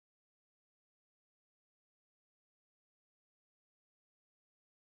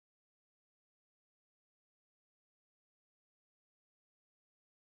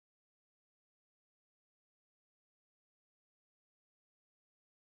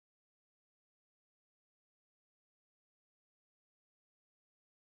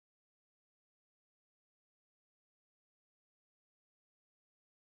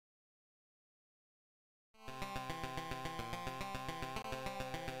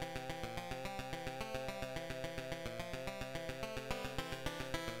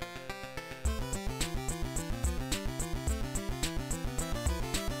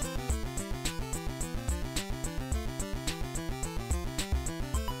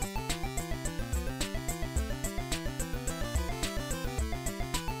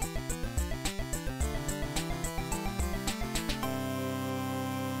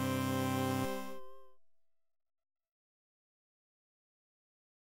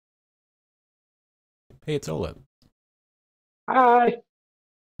Hey, it's OLIP. Hi.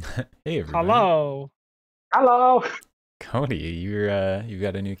 Hey, everybody. Hello. Hello. Cody, you've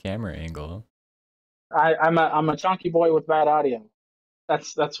got a new camera angle. I'm a chunky boy with bad audio.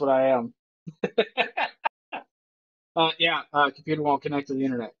 That's what I am. Yeah. Computer won't connect to the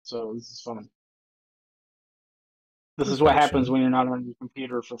internet, so this is fun. This is what happens Perfection. when you're not on your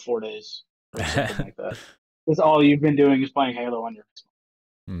computer for 4 days or something like that. Because all you've been doing is playing Halo on your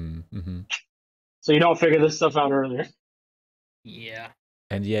Xbox. Mm-hmm. So you don't figure this stuff out earlier. Yeah.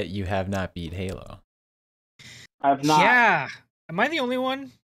 And yet you have not beat Halo. I've not. Yeah. Am I the only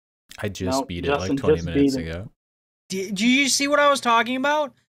one? I just No, beat it like Justin 20 just beat minutes it. ago. Did you see what I was talking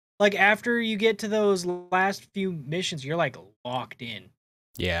about? Like after you get to those last few missions, you're like locked in.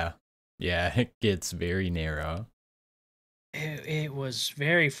 Yeah. Yeah, it gets very narrow. It was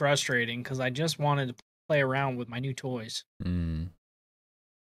very frustrating because I just wanted to play around with my new toys. Mm.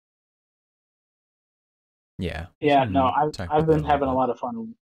 Yeah, we Yeah. No, can I've talk I've about that been a little having a bit. lot of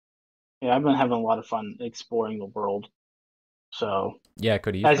fun. Yeah, I've been having a lot of fun exploring the world. So Yeah,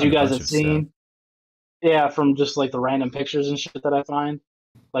 Cody, you as found you a guys bunch have of stuff. seen, yeah, from just like the random pictures and shit that I find.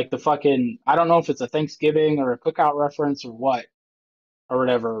 Like the fucking, I don't know if it's a Thanksgiving or a cookout reference or what, or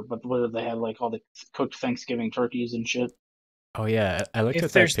whatever, but whether they had like all the cooked Thanksgiving turkeys and shit. Oh yeah, I looked If at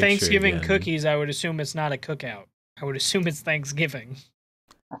that there's picture Thanksgiving again. cookies, I would assume it's not a cookout. I would assume it's Thanksgiving.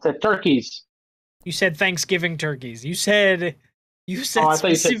 I said turkeys. You said Thanksgiving turkeys. You Oh, said I thought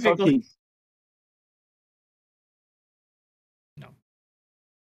you said specifically. cookies. No.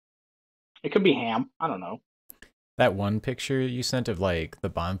 It could be ham. I don't know. That one picture you sent of like the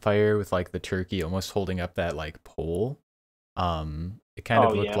bonfire with like the turkey almost holding up that like pole. It kind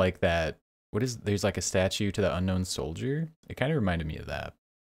of Oh looked yeah. like that. What is there's like a statue to the unknown soldier. It kind of reminded me of that.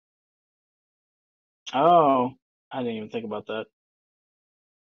 Oh, I didn't even think about that.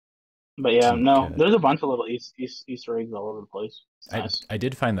 But yeah, Deep no, cut. there's a bunch of little Easter eggs all over the place. It's I nice. I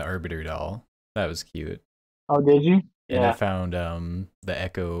did find the Arbiter doll. That was cute. Oh, did you? And I Yeah. found the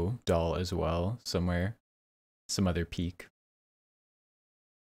Echo doll as well somewhere. Some other peak.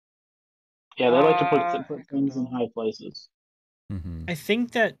 Yeah, they like to put Echo things in Doll. high places. Mm-hmm. I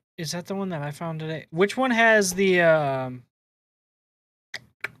think that is that the one that I found today. Which one has the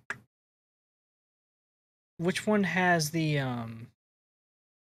which one has the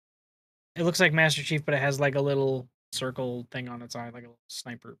it looks like Master Chief, but it has like a little circle thing on its eye, like a little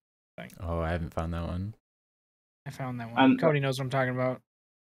sniper thing. Oh, I haven't found that one. I found that one. And Cody knows what I'm talking about.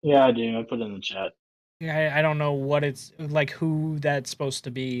 yeah, I do. I put it in the chat. Yeah, I don't know what it's like who that's supposed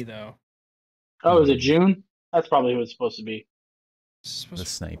to be though. Oh, is it Hmm. June? That's probably who it's supposed to be. The Supposed to...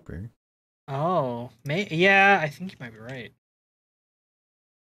 sniper. Oh, yeah, I think you might be right.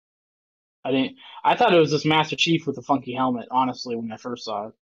 I didn't. I thought it was this Master Chief with the funky helmet. Honestly, when I first saw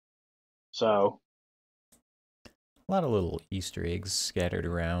it. So A lot of little Easter eggs scattered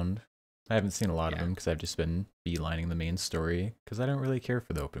around. I haven't seen a lot of Yeah. them because I've just been beelining the main story because I don't really care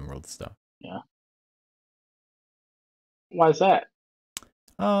for the open world stuff. yeah, why is that?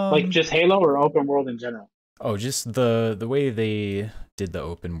 Like Um, just Halo or open world in general? oh, just the way they did the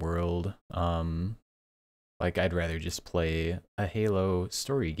open world. Like I'd rather just play a Halo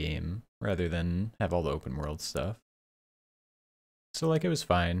story game rather than have all the open world stuff. So like it was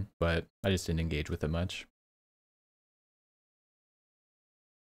fine, but I just didn't engage with it much.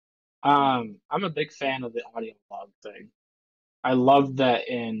 I'm a big fan of the audio log thing. I loved that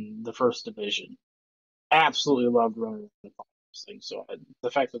in the first division. Absolutely loved running the thing. So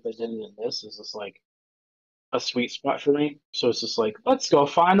the fact that they did it in this is just like a sweet spot for me. So it's just like, let's go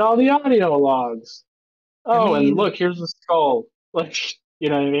find all the audio logs. I Oh, and mean, look, here's the skull. Like, you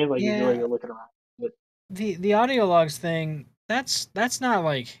know what I mean? Like yeah, you're looking around. But the audio logs thing, that's not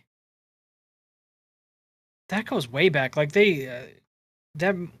like that goes way back. Like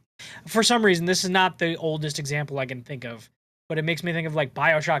that for some reason this is not the oldest example I can think of, but it makes me think of like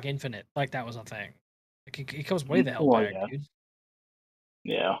BioShock Infinite. Like that was a thing. Like it goes way the hell well, back, yeah, dude.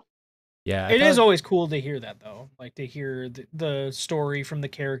 yeah. Yeah, I It is thought always cool to hear that though, like to hear the story from the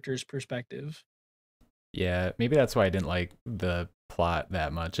character's perspective. yeah, maybe that's why I didn't like the plot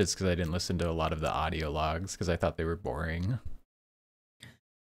that much. It's because I didn't listen to a lot of the audio logs because I thought they were boring.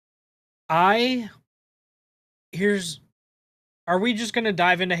 I here's Are we just gonna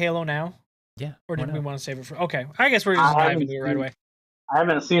dive into Halo now, Yeah, or why did we not? want to save it for? Okay, I guess we're I just dive haven't into it right seen away. I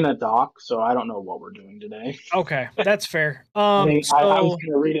haven't seen a doc, so I don't know what we're doing today. Okay, that's fair. I mean, I was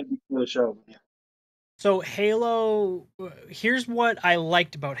gonna read it before the show. But yeah. So Halo. Here's what I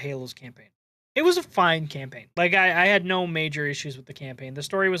liked about Halo's campaign. It was a fine campaign. Like I had no major issues with the campaign. The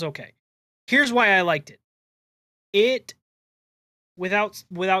story was okay. Here's why I liked it. It without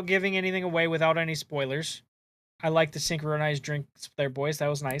giving anything away, without any spoilers, I like the synchronized drinks there, boys. That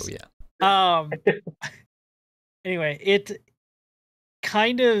was nice. Oh yeah. Anyway, it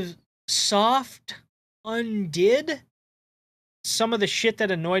kind of soft undid some of the shit that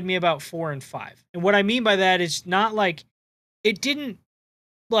annoyed me about 4 and 5. And what I mean by that is not like it didn't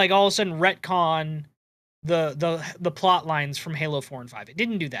like all of a sudden retcon the plot lines from Halo 4 and 5. It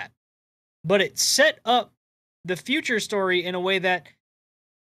didn't do that. But it set up the future story in a way that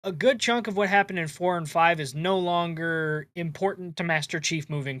a good chunk of what happened in 4 and 5 is no longer important to Master Chief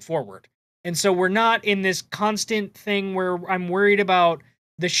moving forward. And so we're not in this constant thing where I'm worried about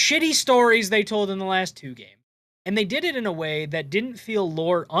the shitty stories they told in the last 2 games. And they did it in a way that didn't feel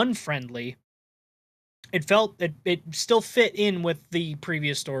lore unfriendly. It felt it still fit in with the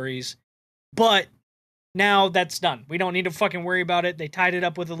previous stories, but now that's done. We don't need to fucking worry about it. They tied it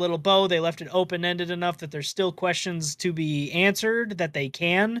up with a little bow. They left it open-ended enough that there's still questions to be answered that they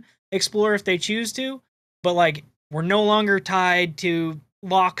can explore if they choose to. But, like, we're no longer tied to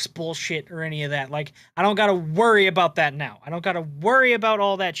Locke's bullshit or any of that. Like, I don't gotta worry about that now. I don't gotta worry about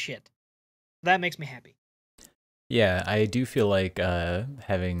all that shit. That makes me happy. Yeah, I do feel like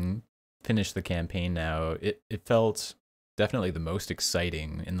having finished the campaign now, it felt definitely the most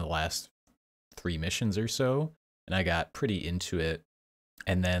exciting in the last 3 missions or so, and I got pretty into it.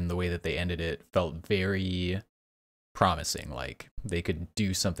 And then the way that they ended it felt very promising, like they could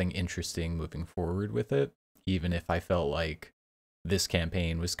do something interesting moving forward with it, even if I felt like this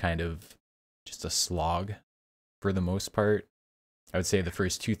campaign was kind of just a slog for the most part. I would say the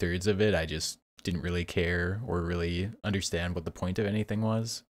first 2/3 of it, I just didn't really care or really understand what the point of anything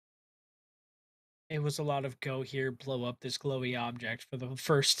was. It was a lot of go here, blow up this glowy object for the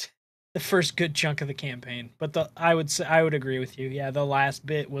first good chunk of the campaign. But I would agree with you. Yeah, the last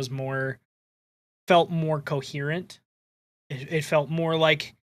bit was felt more coherent. It felt more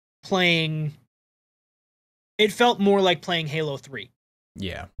like playing. It felt more like playing Halo 3.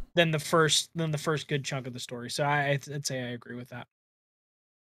 Yeah. Than the first good chunk of the story. So I'd say I agree with that.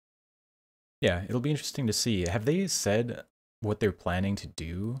 Yeah, it'll be interesting to see. Have they said what they're planning to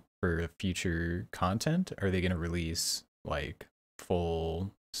do for future content? Are they going to release like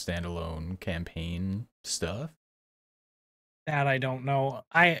full standalone campaign stuff? That I don't know.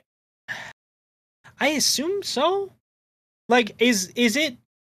 I assume so. Like, is it?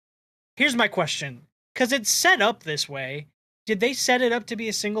 Here's my question, because it's set up this way. Did they set it up to be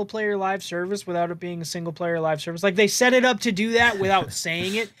a single player live service without it being a single player live service? Like, they set it up to do that without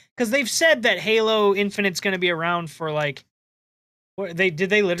saying it? Because they've said that Halo Infinite's going to be around for like, did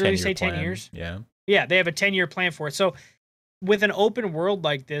they literally say 10 years? Yeah. Yeah, they have a 10-year plan for it. So with an open world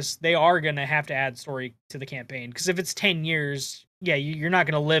like this, they are going to have to add story to the campaign. Because if it's 10 years, yeah, you're not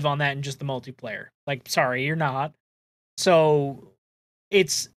going to live on that in just the multiplayer. Like, sorry, you're not. So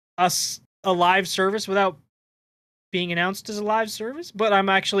it's a live service without being announced as a live service, but I'm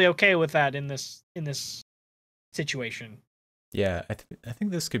actually okay with that in this situation. Yeah, I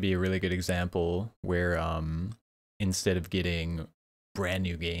think this could be a really good example where instead of getting brand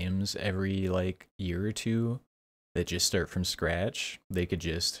new games every like year or two that just start from scratch, they could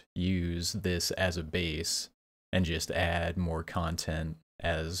just use this as a base and just add more content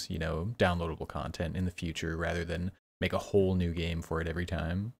as, you know, downloadable content in the future rather than make a whole new game for it every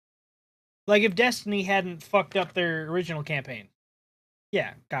time. Like if Destiny hadn't fucked up their original campaign.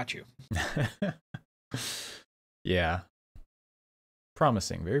 Yeah, got you. Yeah.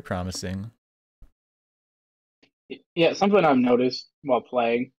 Promising, very promising. Yeah, something I've noticed while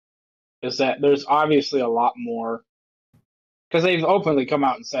playing is that there's obviously a lot more, because they've openly come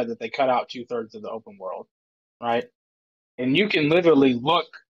out and said that they cut out 2/3 of the open world, right? And you can literally look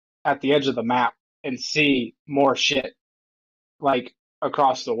at the edge of the map and see more shit like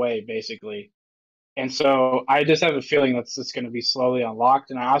across the way, basically. And so I just have a feeling that's just going to be slowly unlocked.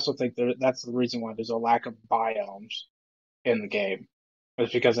 And I also think that's the reason why there's a lack of biomes in the game,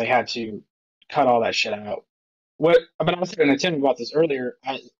 is because they had to cut all that shit out. But I was talking to Tim about this earlier.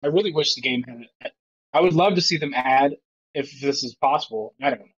 I really wish the game had. I would love to see them add, if this is possible,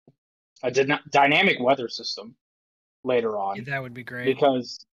 I don't know, a dynamic weather system later on. Yeah, that would be great.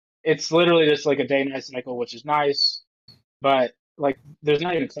 Because it's literally just like a day-night cycle, which is nice, but like there's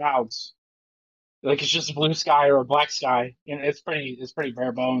not even clouds. Like it's just a blue sky or a black sky, and it's pretty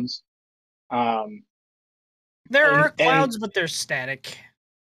bare bones. There are clouds, but they're static.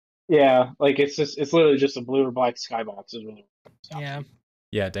 Yeah, like it's literally just a blue or black skybox. Is really yeah.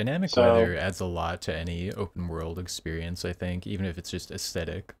 Yeah, dynamic weather adds a lot to any open world experience, I think, even if it's just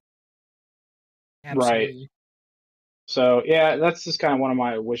aesthetic. Absolutely. Right. So yeah, that's just kind of one of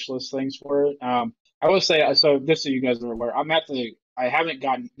my wish list things for it. I will say, so just so you guys are aware, I'm at the I haven't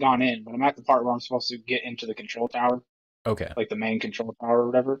gone in, but I'm at the part where I'm supposed to get into the control tower, Okay. like the main control tower or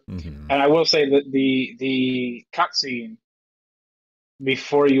whatever. Mm-hmm. And I will say that the cutscene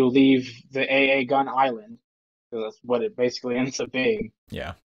before you leave the AA gun island, because that's what it basically ends up being.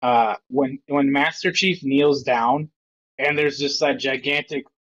 Yeah. When Master Chief kneels down, and there's just that gigantic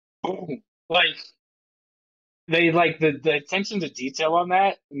boom, like they like the attention to detail on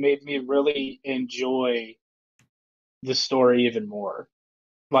that made me really enjoy the story even more.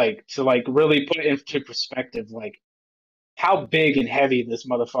 Like to like really put it into perspective, like how big and heavy this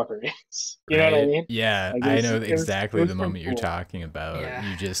motherfucker is. You know what I Right? mean? Yeah, Like I know it exactly was the pretty moment you're cool. talking about.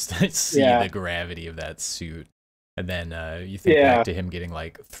 Yeah. You just see Yeah. the gravity of that suit. And then you think back to him getting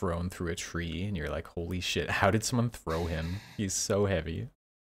like thrown through a tree, and you're like, "Holy shit! How did someone throw him? He's so heavy."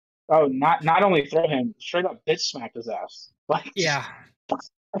 Oh, not only throw him, straight up bitch smack his ass. Like Yeah.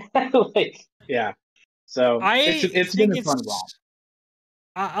 like yeah. So it's been think a fun romp.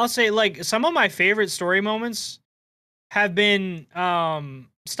 I'll say like some of my favorite story moments have been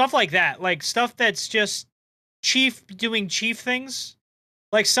stuff like that, like stuff that's just Chief doing Chief things.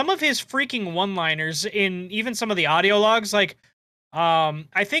 Like some of his freaking one-liners in even some of the audio logs, like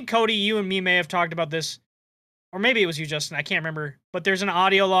I think Cody, you and me may have talked about this, or maybe it was you, Justin, I can't remember. But there's an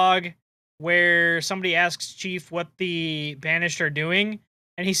audio log where somebody asks Chief what the Banished are doing,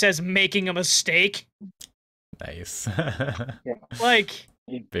 and he says making a mistake. Nice. Yeah. Like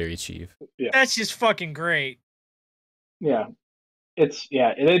Very Chief. Yeah. That's just fucking great. Yeah.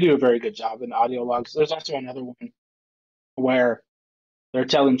 They do a very good job in audio logs. There's also another one where they're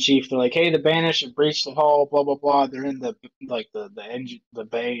telling Chief, they're like, "Hey, the Banished have breached the hull, blah blah blah. They're in the engine, the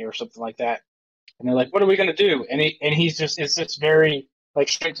bay or something like that." And they're like, "What are we gonna do?" And he's just it's just very like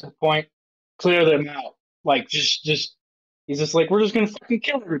straight to the point, clear them out. Like just he's just like, "We're just gonna fucking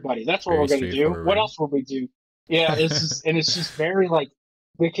kill everybody. That's what Very we're gonna do. What straightforward. else will we do?" Yeah, it's just very like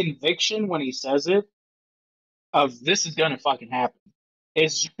the conviction when he says it of this is gonna fucking happen.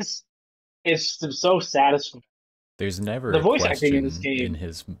 It's so satisfying. There's never The a voice acting in this question game, in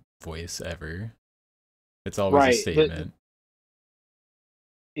his voice ever. It's always a right? statement.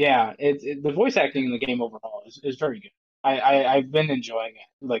 The voice acting in the game overall is very good. I've been enjoying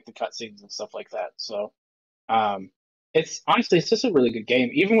it, like the cutscenes and stuff like that. So, it's honestly it's just a really good game,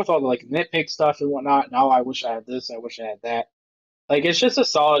 even with all the like nitpick stuff and whatnot. Now I wish I had this, I wish I had that. Like it's just a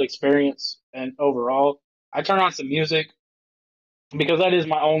solid experience, and overall, I turn on some music because that is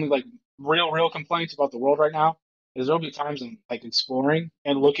my only like real complaints about the world right now. Is there'll be times I'm like exploring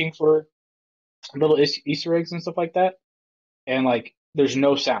and looking for little Easter eggs and stuff like that, and like there's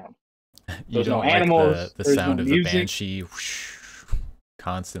no sound. You There's no don't like animals. the There's no sound of the music. banshee whoosh,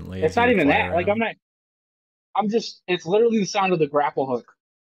 constantly It's as not you even fly that. Like around. I'm just. It's literally the sound of the grapple hook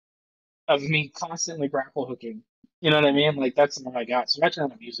of me constantly grapple hooking. You know what I mean? Like that's what I got. So I turn on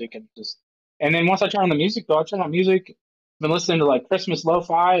the music and just. And then once I turn on the music, though, I turn on music. I've been listening to like Christmas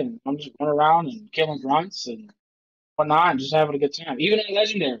lo-fi, and I'm just running around and killing grunts and whatnot, and just having a good time. Even in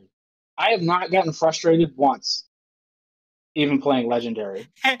Legendary, I have not gotten frustrated once. Even playing Legendary.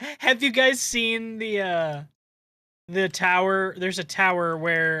 Have you guys seen the tower? There's a tower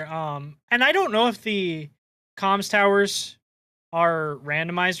where and I don't know if the comms towers are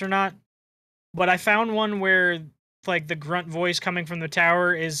randomized or not, but I found one where like the grunt voice coming from the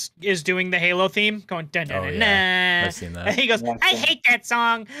tower is doing the Halo theme, going dun dun Oh, dun, yeah. nah. I've seen that. And he goes, Yeah, "I hate that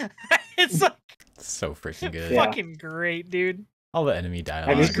song." It's like So freaking good. Yeah. fucking great, dude. All the enemy Have dialogue.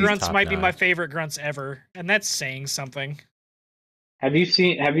 you These is seen- grunts might be my top-notch. favorite grunts ever, and that's saying something. Have you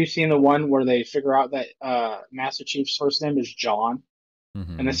seen the one where they figure out that Master Chief's first name is John,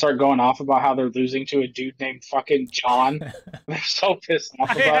 Mhm. and they start going off about how they're losing to a dude named fucking John? They're so pissed off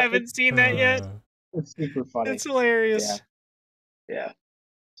I about it. haven't seen that yet. It's super funny. It's hilarious. Yeah.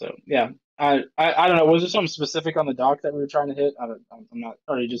 So yeah, I don't know. Was there something specific on the dock that we were trying to hit? I'm not.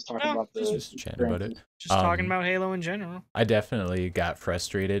 Or are you just talking No, about the just chatting about it. Just talking Um, about Halo in general. I definitely got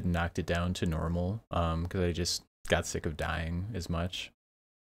frustrated and knocked it down to normal because I just got sick of dying as much.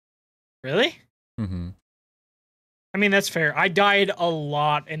 Really? Mm-hmm. I mean, that's fair. I died a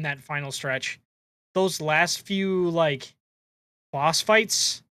lot in that final stretch. Those last few, like, boss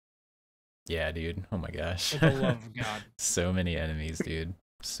fights. Yeah, dude. Oh my gosh. For the love of God. So many enemies, dude.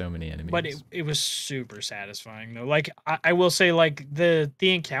 So many enemies. But it was super satisfying, though. Like, I will say, like, the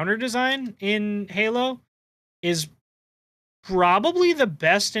encounter design in Halo is probably the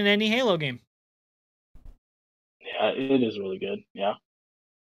best in any Halo game. Yeah, it is really good. Yeah.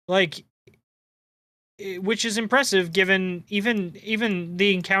 Like, which is impressive given even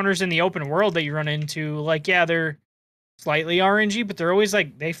the encounters in the open world that you run into. Like, yeah, they're slightly RNG, but they're always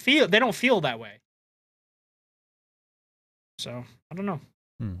like they don't feel that way. So I don't know.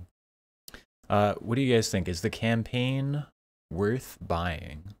 What do you guys think? Is the campaign worth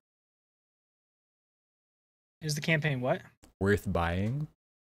buying? Is the campaign what? Worth buying?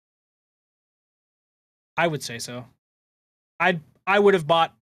 I would say so. I would have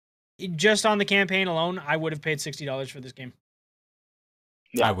bought just on the campaign alone. I would have paid $60 for this game.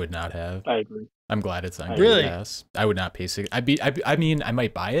 Yeah, I would not have. I agree. I'm glad it's on Really? Game Pass. I would not pay I mean, I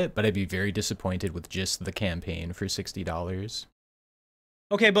might buy it, but I'd be very disappointed with just the campaign for $60.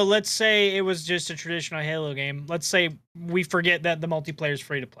 Okay, but let's say it was just a traditional Halo game. Let's say we forget that the multiplayer is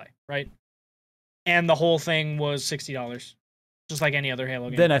free to play, right? And the whole thing was $60, just like any other Halo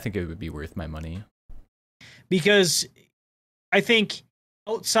game. Then I think it would be worth my money. Because I think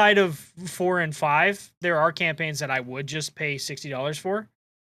outside of 4 and 5, there are campaigns that I would just pay $60 for.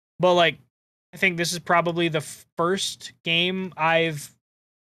 But like, I think this is probably the first Halo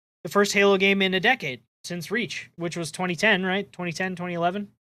game in a decade since Reach, which was 2010, right? 2010, 2011?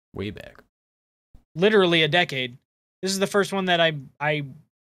 Way back. Literally a decade. This is the first one that I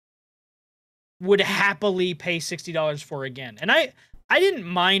would happily pay $60 for again. And I didn't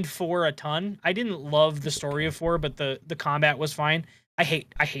mind 4 a ton. I didn't love the story of 4, but the combat was fine. I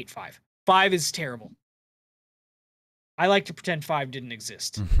hate 5. 5 is terrible. I like to pretend 5 didn't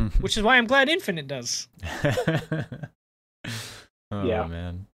exist, which is why I'm glad Infinite does. Oh, Yeah.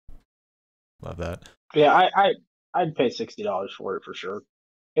 man. Love that. Yeah, I'd pay $60 for it for sure.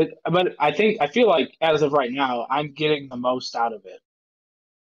 But I feel like as of right now, I'm getting the most out of it,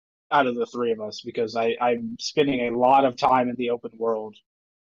 out of the three of us, because I'm spending a lot of time in the open world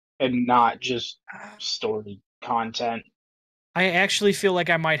and not just story content. I actually feel like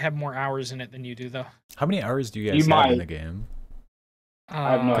I might have more hours in it than you do, though. How many hours do you You guys have might. in the game?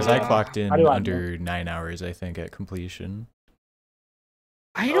 I have no Because idea. I clocked in How do I under 9 hours, I think, at completion.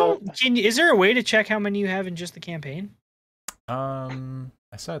 I don't. Is there a way to check how many you have in just the campaign? I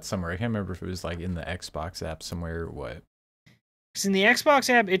saw it somewhere. I can't remember if it was like in the Xbox app somewhere or what. Because in the Xbox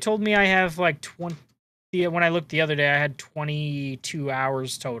app, it told me I have like 20. When I looked the other day, I had 22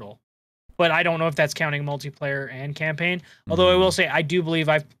 hours total. But I don't know if that's counting multiplayer and campaign. Although I will say, I do believe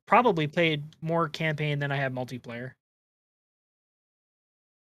I've probably played more campaign than I have multiplayer.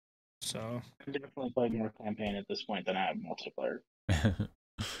 So I've definitely played more campaign at this point than I have multiplayer.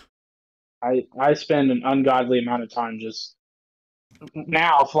 I spend an ungodly amount of time just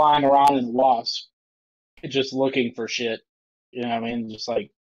now flying around in Wasp, just looking for shit. You know what I mean? Just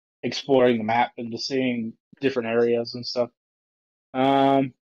like exploring the map and just seeing different areas and stuff.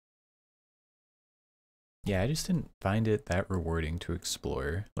 Yeah, I just didn't find it that rewarding to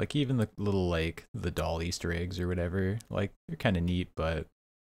explore. Like, even the little, like, the doll Easter eggs or whatever, like, they're kind of neat, but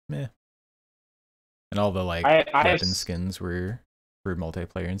meh. And all the, like, weapon skins were, for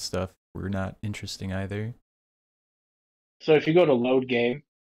multiplayer and stuff, were not interesting either. So if you go to load game,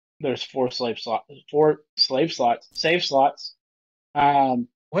 there's 4 save slots.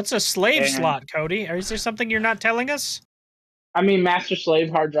 what's a slave slot, Cody? Or is there something you're not telling us? I mean, master slave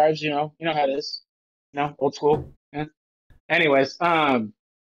hard drives. You know how it is. Old school. Yeah. Anyways, I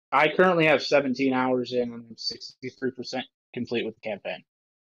currently have 17 hours in, and I'm 63% complete with the campaign.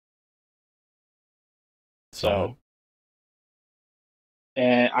 So,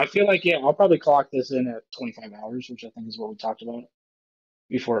 and I feel like, I'll probably clock this in at 25 hours, which I think is what we talked about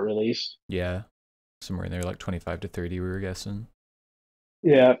before it released. Yeah, somewhere in there, like 25 to 30, we were guessing.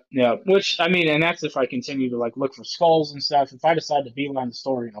 Yeah. Which, I mean, and that's if I continue to like look for skulls and stuff. If I decide to beeline the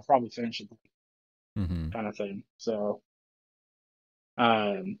story, I'll probably finish it. Kind of thing. So,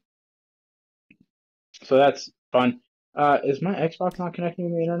 so that's fun. Is my Xbox not connecting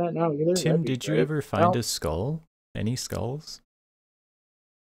to the internet now either? Tim, did you ever find a skull? Any skulls?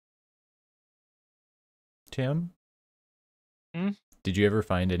 Tim? Did you ever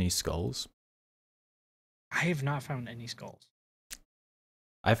find any skulls? I have not found any skulls.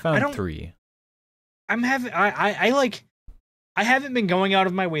 I found 3. I haven't been going out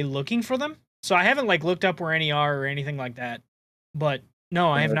of my way looking for them. So I haven't like looked up where any are or anything like that. But no,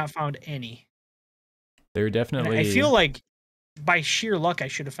 I have not found any. They're definitely. And I feel like by sheer luck I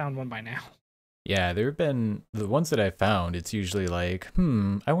should have found one by now. Yeah, there have been the ones that I found. It's usually like,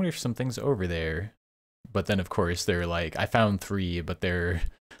 I wonder if something's over there. But then of course they're like, I found 3, but they're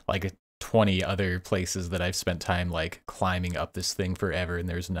like 20 other places that I've spent time like climbing up this thing forever, and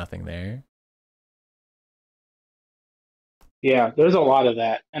there's nothing there. Yeah, there's a lot of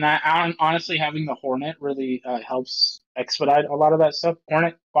that, and I honestly having the Hornet really helps expedite a lot of that stuff.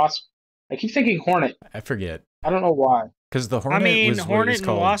 Hornet, Wasp. I keep thinking Hornet. I forget. I don't know why. Because the Hornet was what it was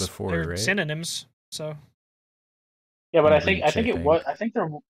called Wasp before, are right? synonyms. So. Yeah, but I think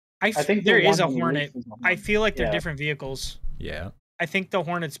there is a Hornet. I feel like they're different vehicles. Yeah. I think the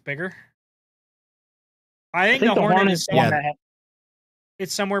Hornet's bigger. I think the Hornet Hornet's is the one Yeah. that had,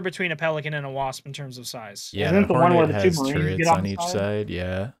 it's somewhere between a Pelican and a Wasp in terms of size. Yeah, Isn't the the one where Hornet the two has Marines get turrets on on the each side? side.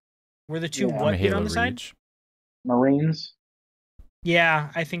 Yeah. Where the two Yeah. From what a get on Halo the side? Reach. Marines.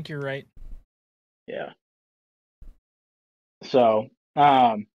 Yeah, I think you're right. Yeah. So,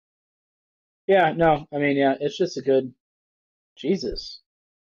 yeah, no, I mean, yeah, it's just a good. Jesus.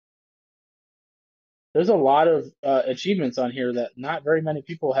 There's a lot of achievements on here that not very many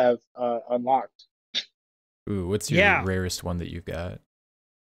people have unlocked. Ooh, what's your Yeah. rarest one that you've got?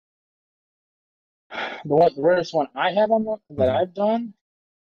 The rarest one I have on that Mhm. I've done.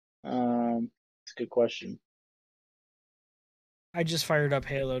 It's a good question. I just fired up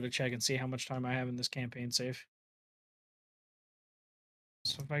Halo to check and see how much time I have in this campaign save.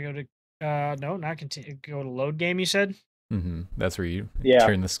 So if I go to no, not continue. Go to load game. You said That's where you Yeah.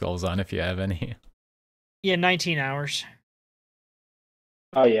 turn the skulls on if you have any. yeah, 19 hours.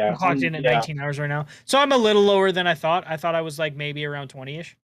 Oh yeah, I'm clocked in at yeah. 19 hours right now, so I'm a little lower than I thought. I thought I was like maybe around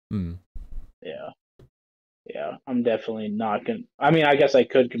 20ish. Hmm. Yeah. I'm definitely not gonna. I mean, I guess I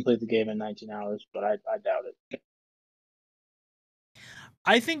could complete the game in 19 hours, but I doubt it.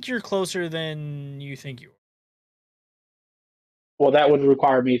 I think you're closer than you think you are. Well, that would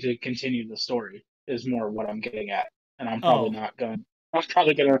require me to continue the story. Is more what I'm getting at, and I'm probably Oh. not going. I'm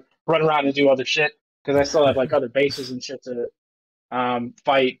probably gonna run around and do other shit because I still have like other bases and shit to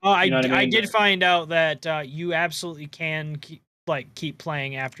fight. Oh, You know what I mean? I did find out that you absolutely can keep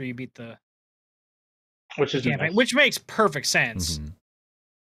playing after you beat the Which is campaign, nice. which makes perfect sense. Mhm.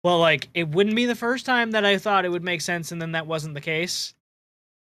 Well, like it wouldn't be the first time that I thought it would make sense, and then that wasn't the case.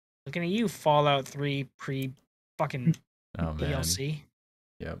 Looking at you, Fallout 3 fucking Oh man. DLC.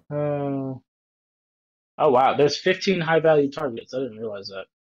 Yep. Oh wow, there's 15 high value targets. I didn't realize that.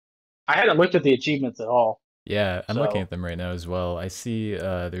 I hadn't looked at the achievements at all. Yeah, I'm looking So- at them right now as well. I see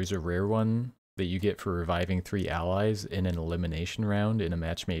there's a rare one that you get for reviving 3 allies in an elimination round in a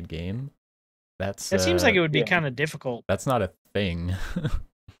match-made game. That seems like it would be yeah. kind of difficult. That's not a thing.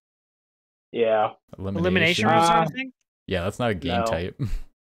 Yeah. Elimination round sort of Ah. thing? Yeah, that's not a game No. type.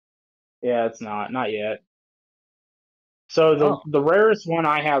 Yeah, it's not yet. So the rarest one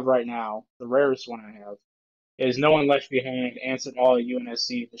I have right now, is No One Left Behind, answered all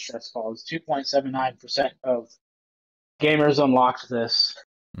UNSC distress calls. 2.79% of gamers unlocked this.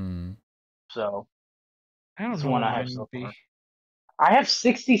 Mm. So I don't that's know the one what I have mine so would be. far. I have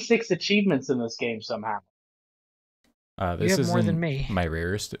 66 achievements in this game somehow. This have more than isn't me. my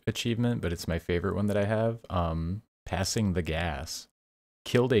rarest achievement, but it's my favorite one that I have. Passing the gas.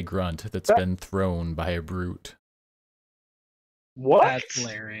 Killed a grunt that's been thrown by a brute. What? That's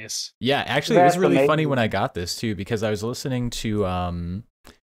hilarious. Yeah, actually, it was That's really funny amazing. when I got this too, because I was listening to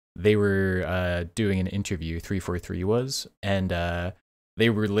they were doing an interview, 343 was, and they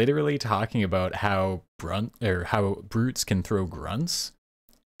were literally talking about how brutes can throw grunts.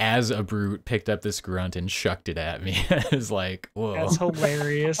 As a brute picked up this grunt and shucked it at me. It's like, whoa. That's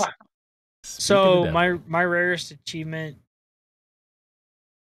hilarious. Speak So of the devil. my rarest achievement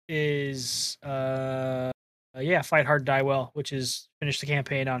is fight hard, die well, which is finish the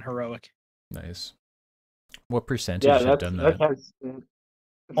campaign on heroic. Nice. What percentage Yeah, have that's done that that? has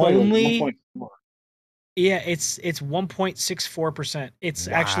Only- 1.4. Yeah, it's 1.64%. It's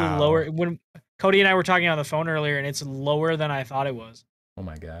actually Wow. lower. When Cody and I were talking on the phone earlier, and it's lower than I thought it was. Oh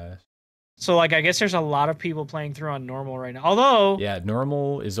my gosh. So like, I guess there's a lot of people playing through on normal right now. Although, Yeah,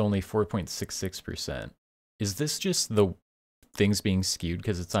 normal is only 4.66%. Is this just the things being skewed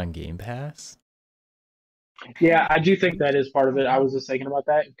because it's on Game Pass? Yeah, I do think that is part of it. I was just thinking about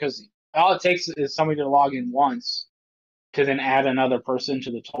that because all it takes is somebody to log in once to then add another person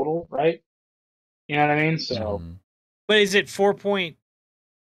to the total, right? You know what I mean? So Mhm. but is it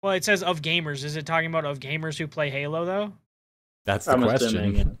well, it says of gamers. Is it talking about of gamers who play Halo though, That's the I'm question.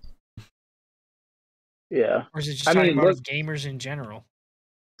 assuming, yeah. or is it just I talking mean, about look- of gamers in general?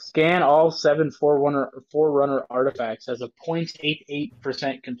 Scan all 7 Forerunner artifacts has a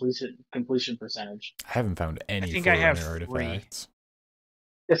 0.88% completion percentage. I haven't found any think I have Forerunner 3. artifacts.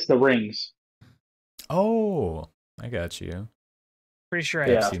 It's the rings. Oh, I got you. Pretty sure I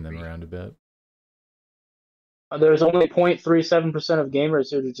I've have seen them 3. around a bit. There's only 0.37% of gamers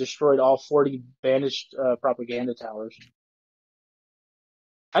who have destroyed all 40 banished propaganda towers.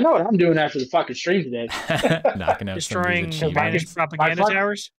 I know what I'm doing after the fucking stream today. Knocking out Destroying some of these banished achievements. propaganda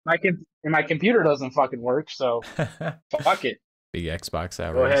towers. My computer doesn't fucking work, so fuck it. Big Xbox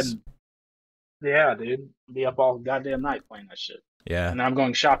hours. Go ahead and yeah, dude, be up all goddamn night playing that shit. Yeah, And I'm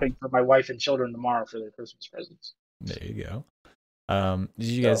going shopping for my wife and children tomorrow for their Christmas presents. there you go. Did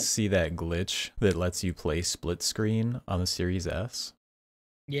you So guys see that glitch that lets you play split screen on the Series S?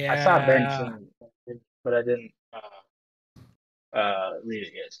 I saw Ben Yeah. saying it, but I didn't read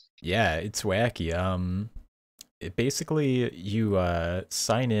it yet. Yeah, it's wacky. Basically you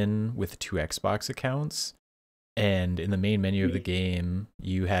sign in with 2 Xbox accounts, and in the main menu of the game,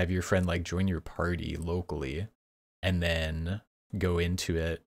 you have your friend like join your party locally, and then go into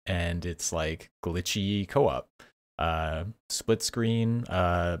it, and it's like glitchy co-op. Split screen,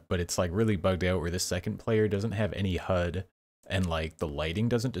 but it's like really bugged out where the second player doesn't have any HUD, and like the lighting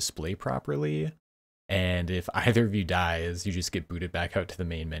doesn't display properly. And if either of you dies, you just get booted back out to the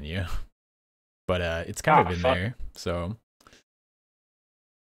main menu. But it's kind of Ah, in fuck. there, so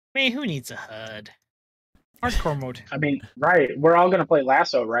I mean, who needs a HUD? Hardcore mode. I mean, right? We're all gonna play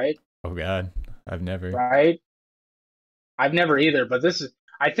Lasso, right? oh god, I've never. Right? I've never either, but this is.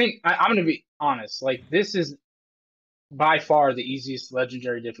 I think I'm gonna be honest. Like this is by far the easiest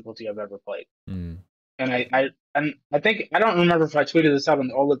legendary difficulty I've ever played. Mm. And I think I don't remember if I tweeted this out on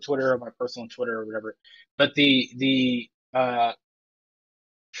the OLIP Twitter or my personal Twitter or whatever, but the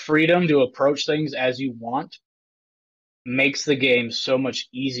freedom to approach things as you want makes the game so much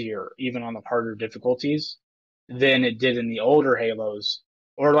easier, even on the harder difficulties, than it did in the older Halos,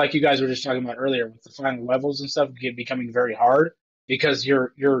 or like you guys were just talking about earlier with the final levels and stuff becoming very hard because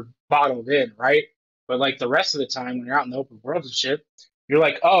you're bottled in, right? But like the rest of the time when you're out in the open world and shit, you're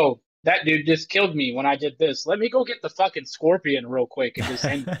like, oh, that dude just killed me when I did this. Let me go get the fucking scorpion real quick and just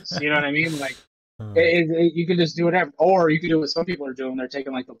end this. You know what I mean? Like Oh. you can just do whatever, or you can do what some people are doing. They're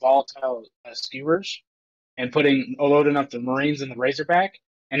taking like the volatile skewers and loading up the Marines and the Razorback.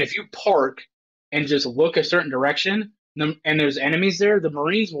 And if you park and just look a certain direction, and there's enemies there, the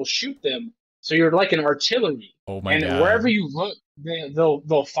Marines will shoot them. So you're like an artillery, Oh my and wherever god, you look,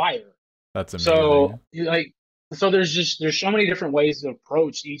 they'll fire. that's So amazing. there's so many different ways to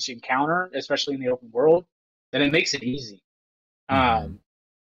approach each encounter, especially in the open world, that it makes it easy. Mm-hmm. Um,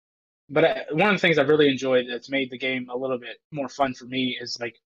 but one of the things I've really enjoyed that's made the game a little bit more fun for me is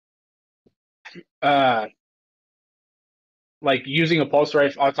uh like using a pulse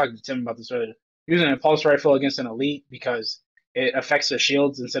rifle. I was talking to Tim about this earlier. Using a pulse rifle against an elite because it affects their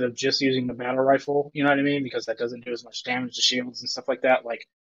shields instead of just using the battle rifle. You know what I mean? Because that doesn't do as much damage to shields and stuff like that. Like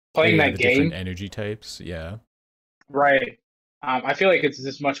Oh playing yeah, that the different game, energy types. Yeah. right? I feel like it's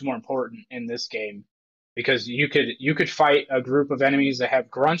just much more important in this game because you could fight a group of enemies that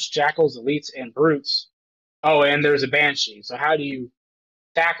have grunts, jackals, elites, and brutes. Oh, and there's a banshee. So how do you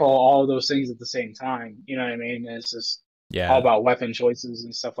tackle all of those things at the same time? You know what I mean? And it's just all Yeah. about weapon choices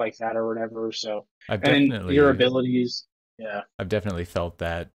and stuff like that or whatever. So, I've and then your definitely abilities. Yeah. I've definitely felt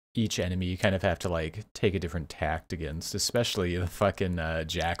that each enemy you kind of have to like take a different tact against, especially the fucking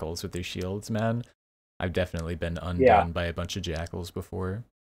jackals with their shields, man. I've definitely been Yeah. undone by a bunch of jackals before.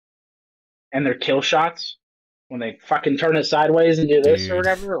 And their kill shots when they fucking turn it sideways and do this or Dude,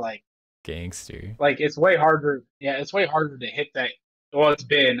 whatever, gangster. like it's way harder. Yeah, it's way harder to hit that. Well, it's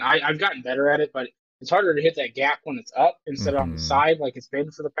been. I've gotten better at it, but it's harder to hit that gap when it's up instead of on the Mm-hmm. side like it's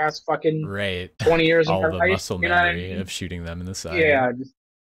been for the past fucking Right. 20 years of All my the life. muscle You know what I memory mean? of shooting them in the side. Yeah,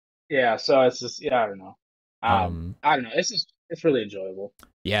 yeah. So it's just yeah, I don't know. Um, I don't know. It's really enjoyable.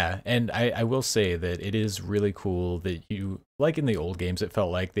 yeah, and I will say that it is really cool that you, like in the old games, it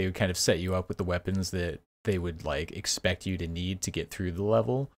felt like they would kind of set you up with the weapons that they would like expect you to need to get through the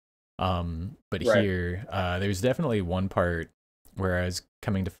level. But Right. here, there's definitely one part where I was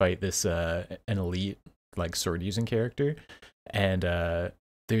coming to fight this an elite like sword using character, and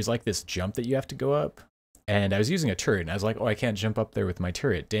there's like this jump that you have to go up, and I was using a turret, and I was like, oh, I can't jump up there with my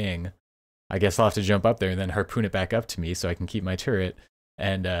turret, dang. I guess I'll have to jump up there and then harpoon it back up to me so I can keep my turret.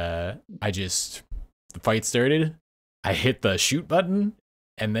 And the fight started. I hit the shoot button,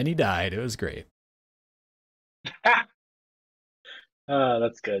 and then he died. It was great.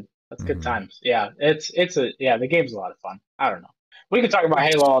 That's good. That's good Mm-hmm. times. Yeah, the game's a lot of fun. I don't know. We could talk about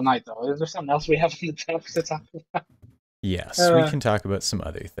Halo all night though. Is there something else we have on the topic to talk about? Yes, we Uh, can talk about some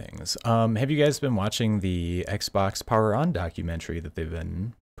other things. Have you guys been watching the Xbox Power On documentary that they've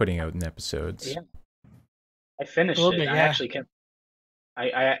been putting out in episodes? yeah, I A finished little it. bit, I yeah. actually kept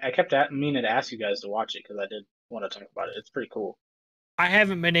I kept meaning to ask you guys to watch it because I did want to talk about it. It's pretty cool. I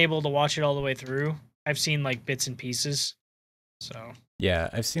haven't been able to watch it all the way through. I've seen like bits and pieces. So Yeah,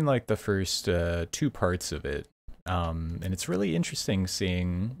 I've seen like the first 2 parts of it. And it's really interesting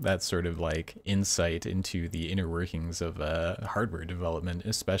seeing that sort of like insight into the inner workings of hardware development,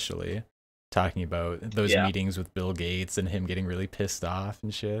 especially talking about those Yeah, meetings with Bill Gates and him getting really pissed off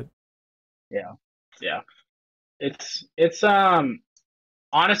and shit. yeah, yeah. It's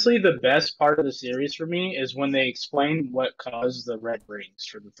honestly, the best part of the series for me is when they explain what caused the red rings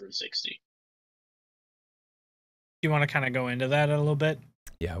for the 360. Do you want to kind of go into that a little bit?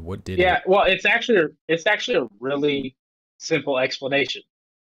 Yeah, what did Yeah, it? well, it's actually a really simple explanation.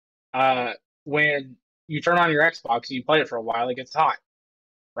 When you turn on your Xbox and you play it for a while, it gets hot,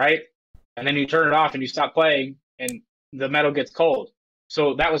 right? And then you turn it off and you stop playing, and the metal gets cold.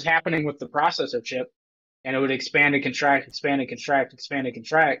 So that was happening with the processor chip, and it would expand and contract, expand and contract, expand and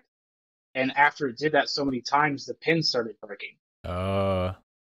contract. And after it did that so many times, the pins started breaking. Uh,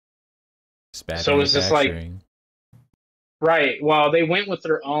 it's bad So it's just like, manufacturing. right. Well, they went with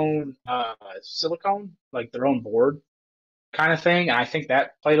their own silicone, like their own board kind of thing. And I think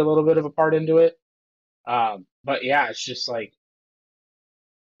that played a little bit of a part into it. But yeah, it's just like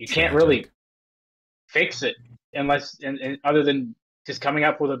you can't really Tragic. fix it unless, and other than just coming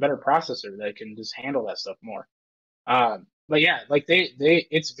up with a better processor that can just handle that stuff more. But yeah, like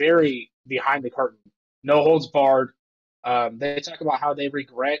it's very behind the curtain, no holds barred. They talk about how they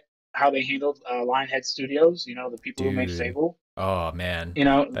regret how they handled Lionhead Studios. You know, the people who made Dude. Fable. Oh man, You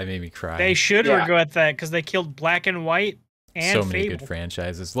know, that made me cry. They should Yeah. regret that because they killed Black and White and So many Fable. good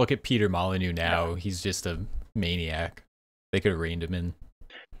franchises. Look at Peter Molyneux now. He's just a maniac. They could have reined him in.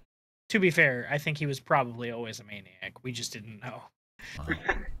 To be fair, I think he was probably always a maniac. We just didn't know.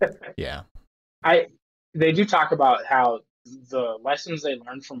 Yeah. They do talk about how the lessons they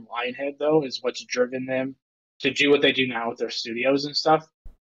learned from Lionhead though is what's driven them to do what they do now with their studios and stuff.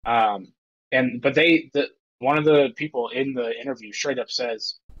 But one of the people in the interview straight up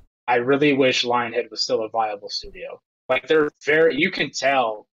says, "I really wish Lionhead was still a viable studio." Like you can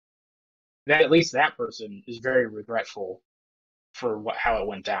tell that at least that person is very regretful for how it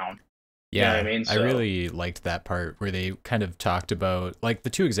went down. You know Yeah, what I mean? I So, really liked that part where they kind of talked about, like, the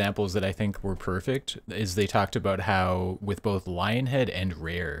two examples that I think were perfect is they talked about how with both Lionhead and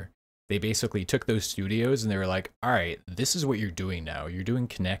Rare, they basically took those studios and they were like, all right, this is what you're doing now. You're doing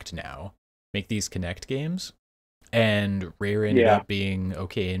Connect now. Make these Connect games. And Rare ended yeah, up being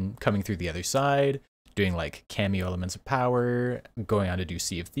okay and coming through the other side, doing like Cameo Elements of Power, going on to do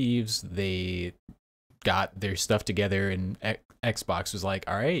Sea of Thieves. They got their stuff together and Xbox was like,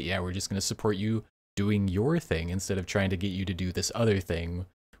 all right, yeah, we're just going to support you doing your thing instead of trying to get you to do this other thing,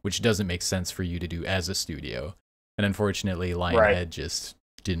 which doesn't make sense for you to do as a studio. And unfortunately, right. Lionhead just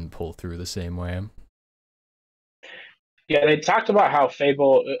didn't pull through the same way. Yeah, they talked about how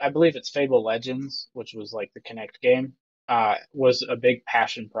Fable, I believe it's Fable Legends, which was like the Connect game, was a big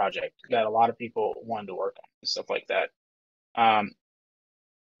passion project that a lot of people wanted to work on and stuff like that. Um,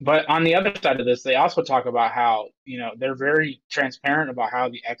 but on the other side of this, they also talk about how, they're very transparent about how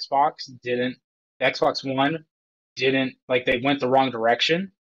the Xbox One didn't, like, they went the wrong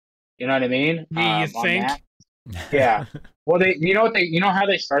direction. You know what I mean? You On think? that. Yeah. Well, you know how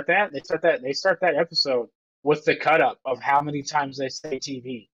they start that? They start that episode with the cut up of how many times they say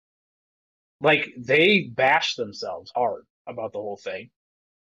TV. Like they bash themselves hard about the whole thing.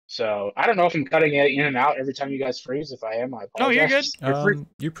 So I don't know if I'm cutting it in and out every time you guys freeze. If I am, I No, you're good. apologize. You're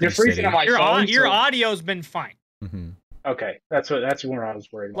You're pretty freezing on steady. my phone. Your so- audio's been fine. Mm-hmm. Okay, that's where I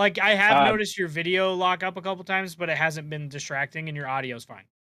was worried about. Like I have noticed your video lock up a couple times, but it hasn't been distracting, and your audio's fine.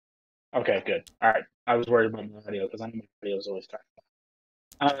 Okay, good. All right, I was worried about my audio because I know my audio is always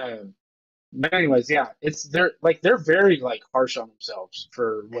kind. But anyways, yeah, they're very like harsh on themselves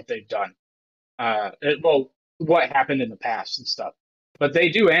for what they've done. What happened in the past and stuff. But they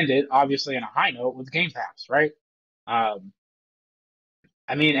do end it obviously on a high note with Game Pass, right? Um,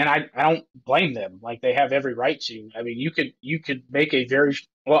 I mean, and I don't blame them. Like they have every right to. I mean, you could make a very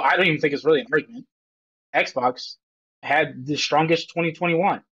well. I don't even think it's really an argument. Xbox had the strongest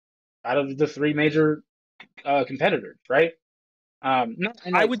 2021 out of the three major competitors, right? No,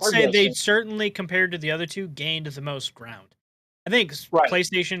 and I like would say hardware they stuff- certainly, compared to the other two, gained the most ground. I think Right.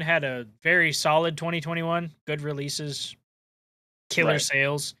 PlayStation had a very solid 2021, good releases, killer Right.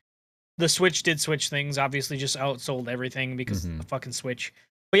 sales. The Switch did Switch things, obviously just outsold everything because Mhm. the fucking Switch.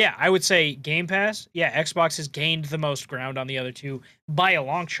 But yeah, I would say Game Pass, yeah, Xbox has gained the most ground on the other two by a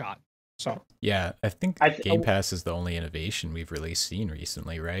long shot. So Yeah, I think I Game Pass is the only innovation we've really seen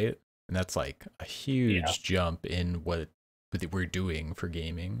recently, right? And that's like a huge jump in what we're doing for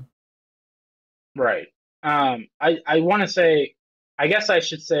gaming. Right. I want to say, I guess I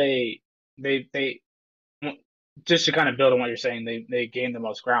should say they just to kind of build on what you're saying, they gained the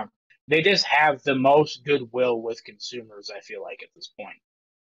most ground. They just have the most goodwill with consumers, I feel like, at this point.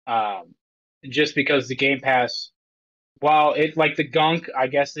 Just because the Game Pass, while it like the gunk, I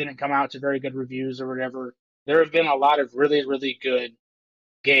guess didn't come out to very good reviews or whatever, there have been a lot of really, really good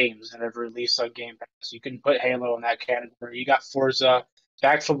games that have released on Game Pass. You can put Halo in that category. You got Forza,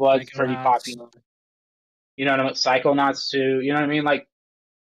 Back for Blood's pretty Psychonauts. popular. You know what I mean? Psychonauts too. You know what I mean? Like,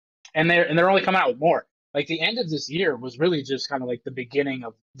 and they're only coming out with more. Like the end of this year was really just kind of like the beginning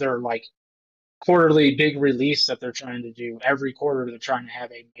of their like quarterly big release that they're trying to do. Every quarter they're trying to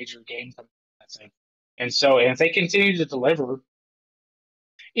have a major game come out. And so, and if they continue to deliver,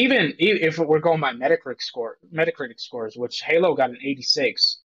 even if we're going by Metacritic scores, which Halo got an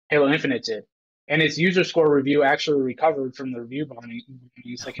 86, Halo Infinite did, and its user score review actually recovered from the review bombing.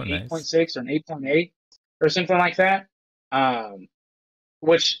 It's like an nice. 8.6 or an 8.8 or something like that.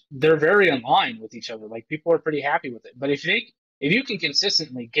 Which they're very in line with each other. Like people are pretty happy with it. But if you can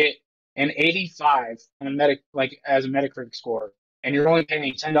consistently get an 85 on as a Metacritic score, and you're only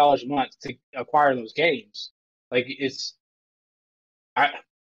paying $10 a month to acquire those games, like I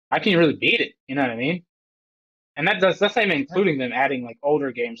can't really beat it. You know what I mean? And that's not even including them adding like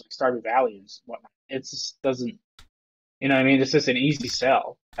older games like Stardew Valley and whatnot. It just doesn't. You know what I mean? It's just an easy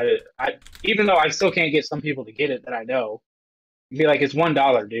sell. I even though I still can't get some people to get it that I know, be like it's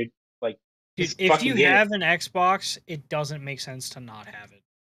 $1, dude. Like, dude, if you have an Xbox, it doesn't make sense to not have it.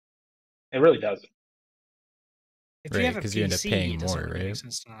 It really doesn't. If you have a PC, you end up paying more, right? It makes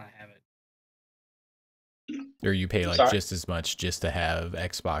sense to not have it. Or you pay like just as much just to have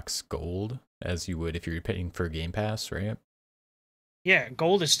Xbox Gold as you would if you're paying for Game Pass, right? Yeah,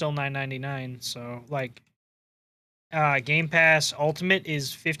 Gold is still $9.99. So like, Game Pass Ultimate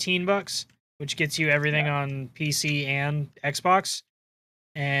is $15, which gets you everything on PC and Xbox,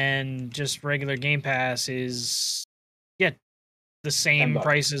 and just regular Game Pass is the same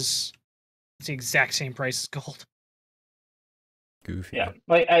price as it's the exact same price as Gold. Goofy. Yeah,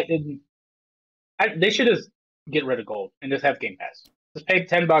 like they should just get rid of Gold and just have Game Pass. Just pay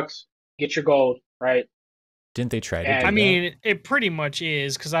 $10, get your Gold, right? Didn't they try to do I mean, it pretty much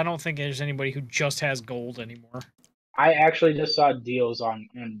is, because I don't think there's anybody who just has Gold anymore. I actually just saw deals on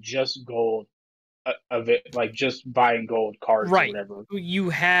just Gold of it, like just buying Gold cards or whatever. You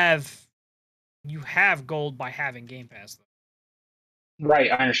have Gold by having Game Pass, though.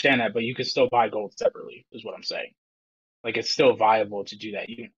 Right, I understand that, but you can still buy Gold separately, is what I'm saying. Like it's still viable to do that.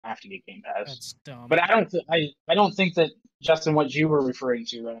 You don't have to get Game Pass. That's dumb. But I don't think that, Justin, what you were referring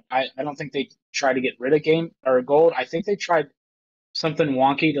to, I don't think they tried to get rid of Gold. I think they tried something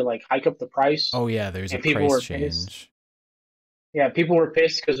wonky to like hike up the price. Oh yeah, there's a price change. Pissed. Yeah, people were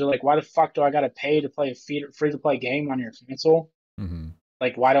pissed because they're like, why the fuck do I got to pay to play a free to play game on your console? Mm-hmm.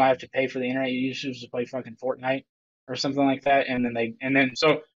 Like, why do I have to pay for the internet usage to play fucking Fortnite or something like that? And then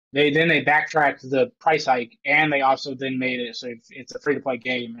they backtracked the price hike, and they also then made it so if it's a free to play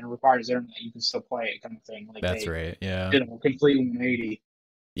game and it requires internet, you can still play it, kind of thing. Like that's right. Yeah. Did a complete 180.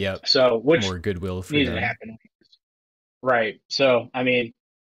 Yep. So which more goodwill for needed to happen. Right. So I mean,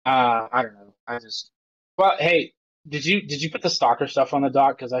 I don't know. Well, hey, did you put the Stalker stuff on the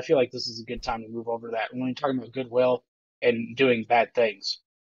dock? Because I feel like this is a good time to move over to that when you're talking about goodwill and doing bad things.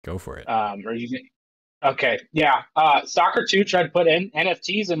 Go for it. Okay, yeah. Stalker 2 tried to put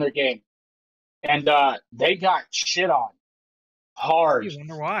NFTs in their game, and they got shit on hard. I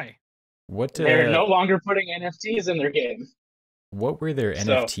wonder why. They're no longer putting NFTs in their game. What were their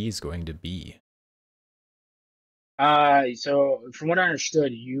NFTs going to be? So from what I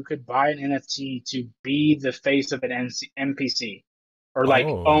understood, you could buy an NFT to be the face of an NPC, or like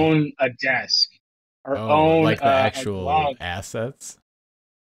own a desk, or own like the actual assets.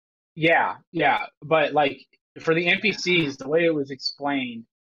 Yeah, but like for the NPCs, the way it was explained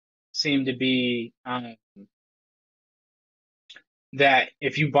seemed to be that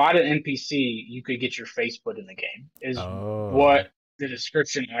if you bought an NPC, you could get your face put in the game. Is what the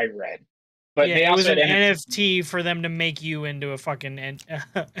description I read. But yeah, it was an NFT for them to make you into a fucking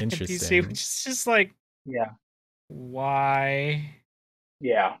NPC, which is just like, why?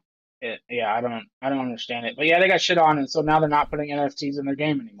 Yeah, I don't understand it. But yeah, they got shit on, and so now they're not putting NFTs in their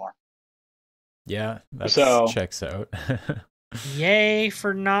game anymore. Yeah, that checks out. Yay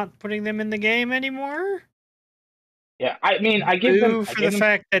for not putting them in the game anymore. Yeah, I mean, I give them for the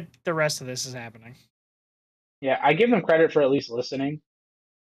fact that the rest of this is happening. Yeah, I give them credit for at least listening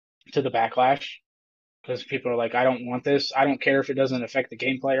to the backlash, because people are like, I don't want this. I don't care if it doesn't affect the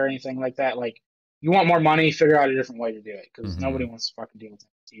gameplay or anything like that. Like, you want more money, figure out a different way to do it, because nobody wants to fucking deal with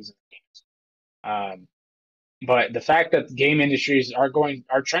NFTs in games. But the fact that the game industries are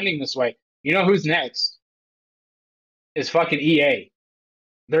trending this way, you know who's next? Is fucking EA.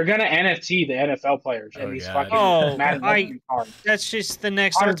 They're gonna NFT the NFL players and these fucking Madden cards. That's just the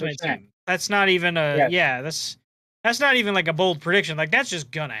next 100%. Ultimate Team. That's not even that's not even like a bold prediction. Like, that's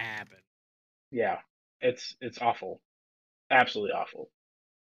just gonna happen. Yeah, it's awful, absolutely awful.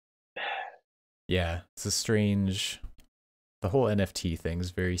 Yeah, it's a strange the whole NFT thing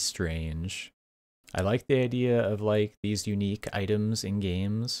is very strange. I like the idea of like these unique items in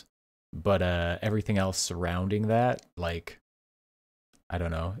games, but everything else surrounding that, like, I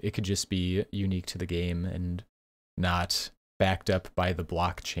don't know, it could just be unique to the game and not backed up by the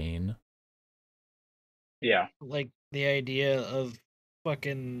blockchain. Yeah. Like the idea of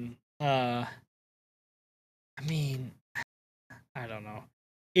fucking I mean, I don't know.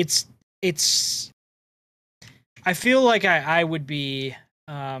 It's I feel like I would be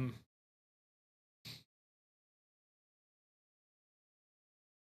I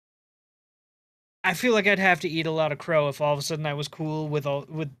feel like I'd have to eat a lot of crow if all of a sudden I was cool with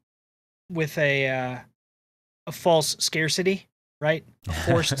a false scarcity, right? A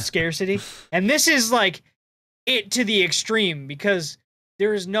forced scarcity. And this is like it to the extreme because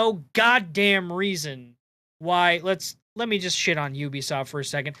there is no goddamn reason why let me just shit on Ubisoft for a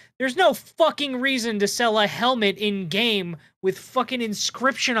second. There's no fucking reason to sell a helmet in game with fucking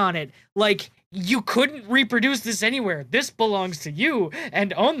inscription on it. Like, you couldn't reproduce this anywhere. This belongs to you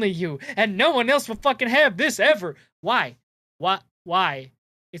and only you, and no one else will fucking have this ever. Why? Why? Why?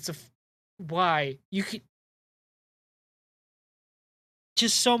 You could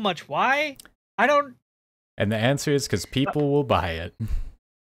just so much. Why? I don't. And the answer is because people will buy it.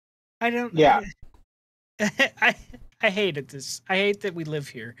 I don't. Yeah. I hated this. I hate that we live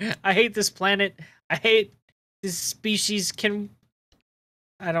here. I hate this planet. I hate this species.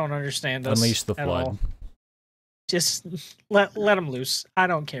 I don't understand us. Unleash the flood. All. Just let them loose. I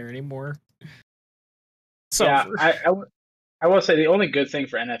don't care anymore. So yeah, I will say the only good thing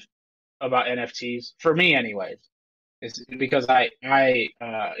for about NFTs, for me anyways, is because I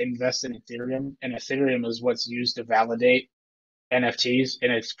invest in Ethereum, and Ethereum is what's used to validate NFTs,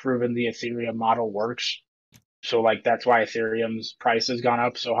 and it's proven the Ethereum model works. So like that's why Ethereum's price has gone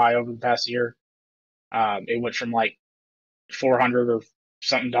up so high over the past year. It went from like $400 or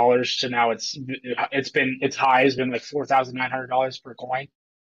something to now it's high has been like $4,900 per coin.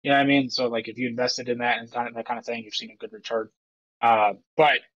 You know what I mean? So like if you invested in that and that kind of thing, you've seen a good return.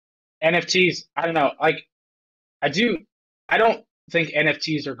 But NFTs, I don't know. Like I don't think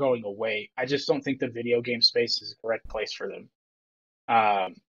NFTs are going away. I just don't think the video game space is the correct place for them.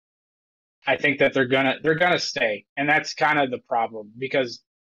 I think that they're gonna stay, and that's kind of the problem because,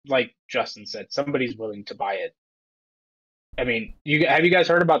 like Justin said, somebody's willing to buy it. I mean, have you guys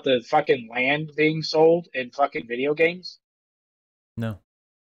heard about the fucking land being sold in fucking video games? No.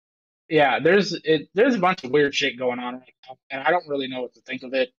 Yeah, there's a bunch of weird shit going on right now, and I don't really know what to think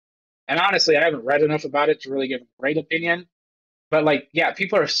of it. And honestly, I haven't read enough about it to really give a great opinion. But like, yeah,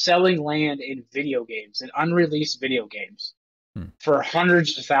 people are selling land in video games, in unreleased video games, for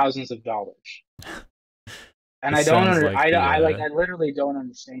hundreds of thousands of dollars. And I literally don't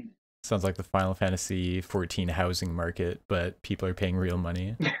understand it. Sounds like the Final Fantasy XIV housing market, but people are paying real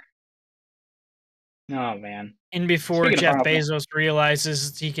money. Oh man! And before Jeff Bezos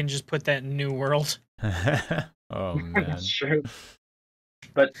realizes he can just put that in New World. Oh man, that's true.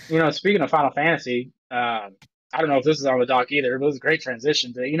 But speaking of Final Fantasy, I don't know if this is on the dock either, but it was a great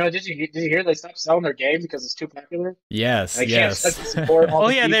transition. Did you hear they stopped selling their game because it's too popular? Yes, Oh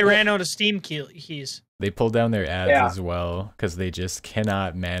yeah, they ran out of Steam keys. They pulled down their ads as well because they just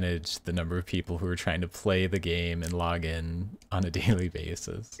cannot manage the number of people who are trying to play the game and log in on a daily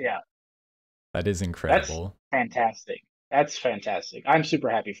basis. Yeah. That is incredible. That's fantastic. That's fantastic. I'm super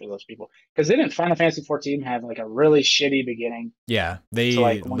happy for those people. Because didn't Final Fantasy XIV have like a really shitty beginning? Yeah, they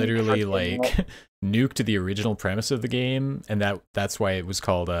literally nuked the original premise of the game, and that's why it was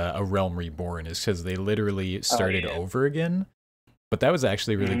called a Realm Reborn, is because they literally started over again. But that was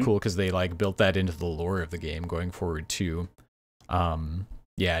actually really cool because they like built that into the lore of the game going forward too.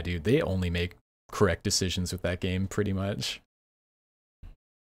 Yeah, dude, they only make correct decisions with that game pretty much.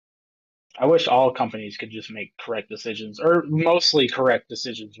 I wish all companies could just make correct decisions, or mostly correct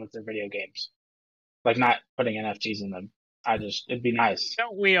decisions with their video games, like not putting NFTs in them. It'd be nice.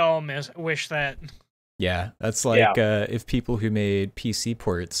 Don't we all wish that? Yeah, that's like if people who made PC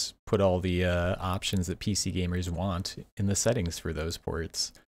ports put all the options that PC gamers want in the settings for those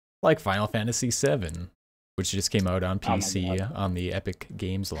ports, like Final Fantasy VII, which just came out on PC on the Epic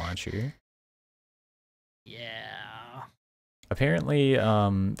Games launcher. Yeah. Apparently,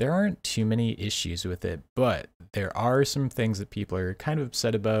 there aren't too many issues with it, but there are some things that people are kind of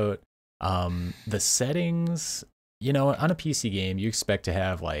upset about. The settings, on a PC game, you expect to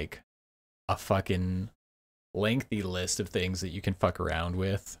have like a fucking lengthy list of things that you can fuck around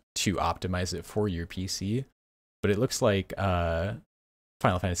with to optimize it for your PC. But it looks like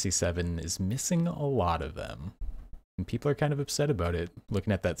Final Fantasy VII is missing a lot of them. And people are kind of upset about it,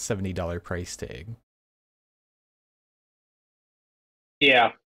 looking at that $70 price tag.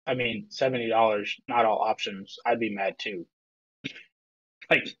 Yeah, I mean $70, not all options. I'd be mad too.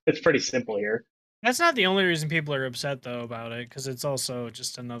 Like it's pretty simple here. That's not the only reason people are upset though about it, because it's also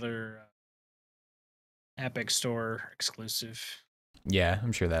just another Epic Store exclusive. Yeah,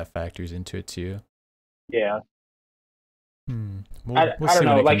 I'm sure that factors into it too. Yeah, We'll I see don't when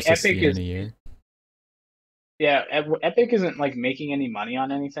know. it Like comes to Steam in a year. Yeah, Epic isn't like making any money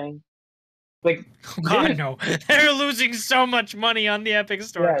on anything. Like, Oh, God, didn't no. They're losing so much money on the Epic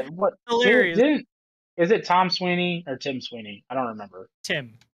Store. yeah, what Hilarious. didn't is it Tom Sweeney or Tim Sweeney? I don't remember.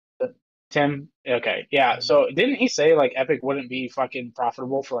 Tim. Tim. Okay, yeah. So didn't he say like Epic wouldn't be fucking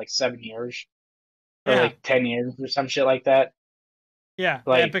profitable for like 7 years or Yeah. like 10 years or some shit like that? Yeah. The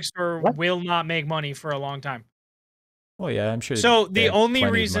Like, Epic Store what? will not make money for a long time. Well, yeah, I'm sure. So they the have only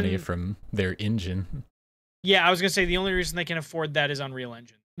plenty reason of money from their engine. Yeah, I was gonna say the only reason they can afford that is Unreal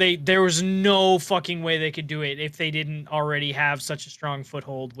Engine. There was no fucking way they could do it if they didn't already have such a strong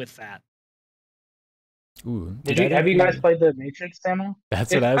foothold with that. Ooh, Have you guys played the Matrix demo?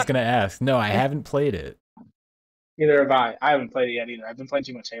 That's what I was gonna ask. No, I haven't played it. Neither have I. I haven't played it yet either. I've been playing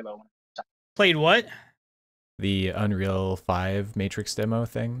too much Halo. Played what? The Unreal 5 Matrix demo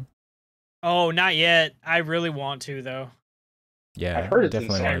thing. Oh, not yet. I really want to though. Yeah, I've heard I it's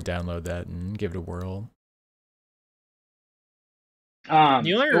definitely want insane. to download that and give it a whirl. The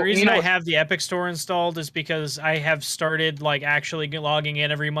only Well, reason I have the Epic Store installed is because I have started like actually logging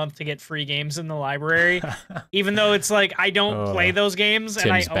in every month to get free games in the library, even though it's like I don't play those games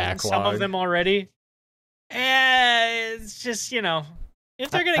and I own some of them already. It's just, you know,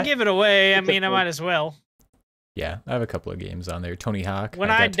 if they're gonna give it away, I mean, I might as well. Yeah, I have a couple of games on there. Tony Hawk. When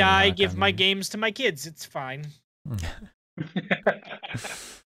I die, give my games to my kids. It's fine.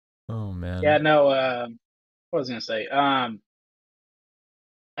 Oh man. Yeah, no. What was I gonna say?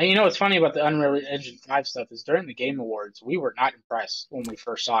 And you know what's funny about the Unreal Engine 5 stuff is during the Game Awards, we were not impressed when we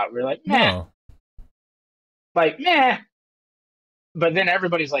first saw it. We were like, meh. No. Like, meh. But then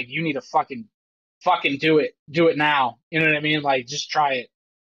everybody's like, you need to fucking do it. Do it now. You know what I mean? Like, just try it.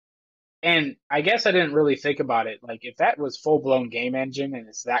 And I guess I didn't really think about it. Like, if that was full blown game engine and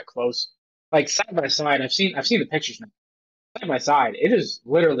it's that close, like side by side, I've seen the pictures now. Side by side, it is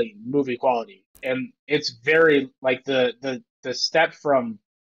literally movie quality. And it's very like the step from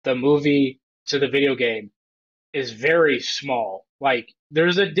the movie to the video game is very small. Like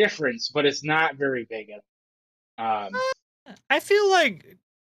there's a difference, but it's not very big. I feel like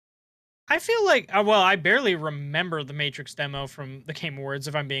well, I barely remember the Matrix demo from the Game Awards,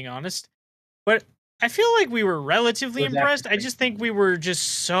 if I'm being honest. But I feel like we were relatively impressed. I just think we were just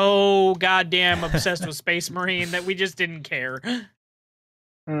so goddamn obsessed with Space Marine that we just didn't care.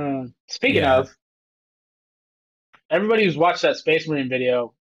 Speaking of, everybody who's watched that Space Marine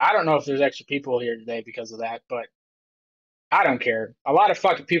video, I don't know if there's extra people here today because of that, but I don't care. A lot of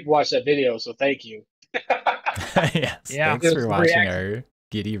fucking people watched that video, so thank you. Yes, thanks for watching our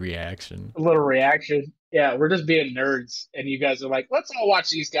giddy reaction. A little reaction. Yeah, we're just being nerds, and you guys are like, let's all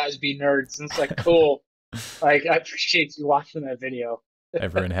watch these guys be nerds. And it's like, cool. Like, I appreciate you watching that video.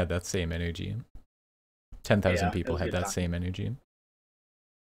 Everyone had that same energy. 10,000 people had that same energy.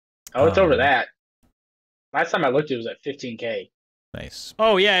 Oh, it's over that. Last time I looked, it was at 15K. Nice.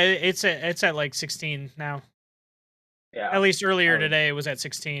 Oh yeah, it's at like 16 now. Yeah. At least earlier today, it was at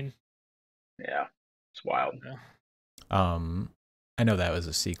 16. Yeah, it's wild. I know that was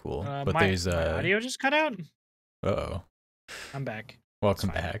a sequel, but there's my audio just cut out. Uh-oh. I'm back. Welcome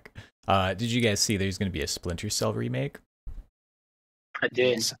back. Did you guys see there's going to be a Splinter Cell remake? I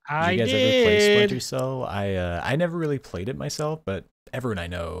did. Yes, Did you guys ever play Splinter Cell? I never really played it myself, but everyone I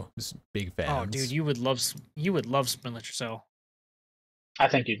know is big fans. Oh, dude, you would love Splinter Cell. I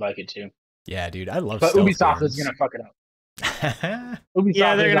think you'd like it too. Yeah, dude, I love. But Ubisoft is gonna fuck it up.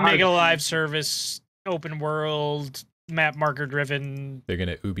 Yeah, they're gonna make it a live service, open world, map marker driven. They're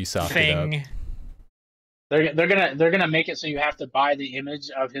gonna Ubisoft it up. They're gonna make it so you have to buy the image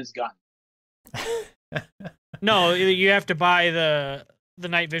of his gun. No, you have to buy the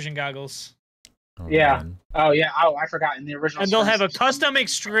night vision goggles. Oh, yeah. Man. Oh yeah. Oh, I forgot. In the original. And they'll have a custom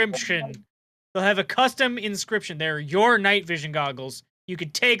inscription. They'll have a custom inscription. They're your night vision goggles. You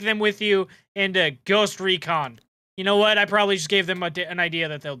could take them with you into Ghost Recon. You know what? I probably just gave them an idea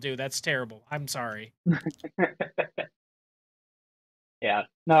that they'll do. That's terrible. I'm sorry. Yeah.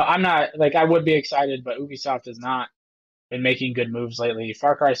 No, I'm not. Like, I would be excited, but Ubisoft has not been making good moves lately.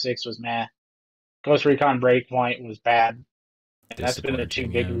 Far Cry 6 was meh. Ghost Recon Breakpoint was bad. That's been the two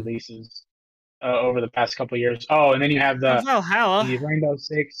big releases over the past couple of years. Oh, and then you have the Rainbow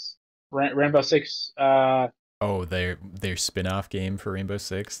Six. Rainbow Six. Oh, their spin-off game for Rainbow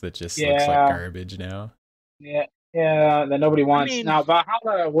Six that just looks like garbage now. Yeah, Yeah, that nobody I wants. mean, Now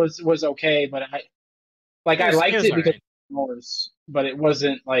Valhalla was okay, but I it liked was it all because right. of Norse, but it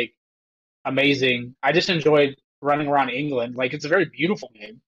wasn't like amazing. I just enjoyed running around England. Like it's a very beautiful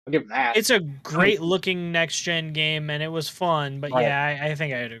game. I'll give them that. It's a great looking next gen game, and it was fun. But Right. yeah, I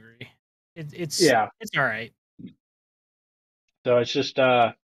think I'd agree. It's Yeah. all right. So it's just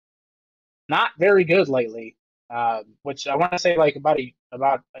not very good lately. Which I want to say like about a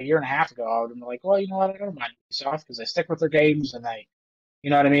year and a half ago, I would have been like, well, you know what, I don't mind Ubisoft because they stick with their games and they, you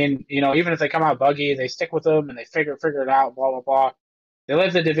know what I mean. You know, even if they come out buggy, they stick with them and they figure it out. Blah blah blah. They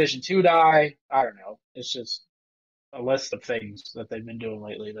let the Division 2 die. I don't know. It's just a list of things that they've been doing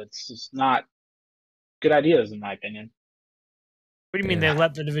lately that's just not good ideas in my opinion. What do you mean they Fair.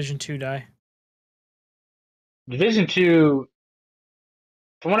 let the Division 2 die? Division 2,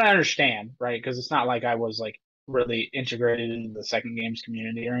 from what I understand, right? Because it's not like I was like really integrated into the second games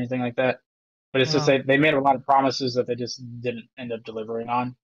community or anything like that. But it's just Oh, they made a lot of promises that they just didn't end up delivering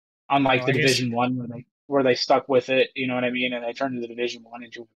on. Unlike well, the I guess Division 1 where they stuck with it, you know what I mean, and they turned the Division 1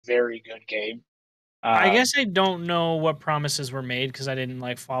 into a very good game. I don't know what promises were made because I didn't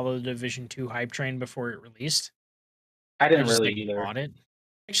like follow the Division 2 hype train before it released. I I didn't just really like either. bought it.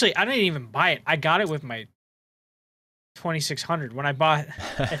 Actually, I didn't even buy it. I got it with my 2600 when I bought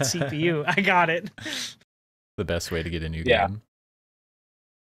that CPU. I got it. The best way to get a new Yeah. game.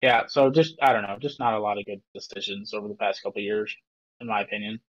 Yeah, so just I don't know, just not a lot of good decisions over the past couple of years, in my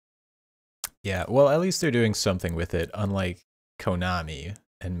opinion. Yeah, well, at least they're doing something with it, unlike Konami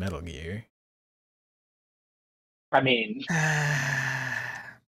and Metal Gear. I mean,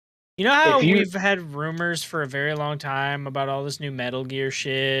 You know how if you we've had rumors for a very long time about all this new Metal Gear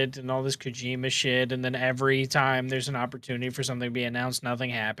shit and all this Kojima shit, and then every time there's an opportunity for something to be announced, nothing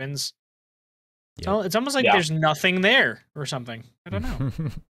happens. Yep. So it's almost like Yeah. there's nothing there or something. I don't know.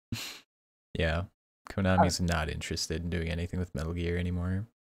 Yeah, Konami's not interested in doing anything with Metal Gear anymore.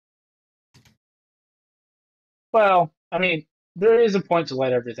 Well, I mean, there is a point to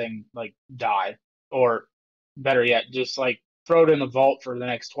let everything like die, or better yet, just like throw it in the vault for the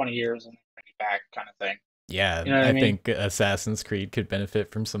next 20 years and bring it back, kind of thing. Yeah, You know what I I mean? think Assassin's Creed could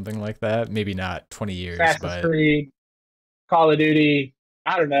benefit from something like that. Maybe not 20 years, Assassin's but Creed, Call of Duty,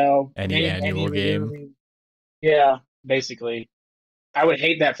 I don't know, any any annual of the year. game. Yeah, basically. I would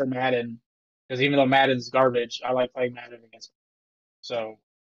hate that for Madden because even though Madden's garbage, I like playing Madden against. So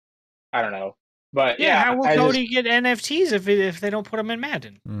I don't know, but Yeah, yeah, how will Cody get NFTs if they don't put them in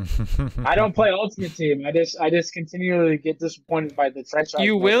Madden? I don't play Ultimate Team. I just continually get disappointed by the franchise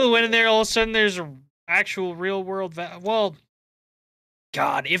You mode. will when there all of a sudden there's a actual real world. Well,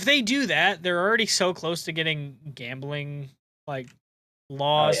 God, if they do that, they're already so close to getting gambling like Oh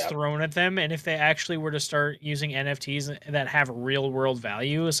laws yeah, thrown at them. And if they actually were to start using NFTs that have real world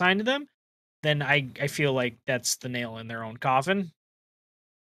value assigned to them, then I feel like that's the nail in their own coffin,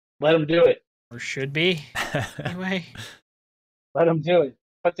 let them do it. or should be anyway. Let them do it.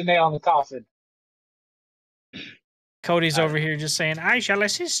 Put the nail in the coffin. Cody's I over don't here just saying, "I shall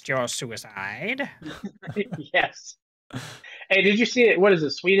assist your suicide." know. Yes. Hey, did you see it? What is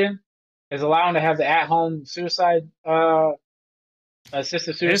it? Sweden is allowing to have the at-home suicide,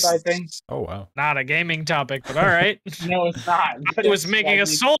 assisted suicide thing. It's Oh wow. not a gaming topic, but all right. No, it's not. But I was it's. I making a mean,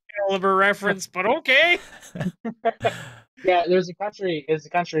 Soul Calibur reference, but okay. yeah, there's a country. It's a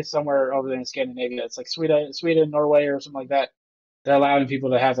country somewhere over there in Scandinavia. It's like Sweden, Norway, or something like that. They're allowing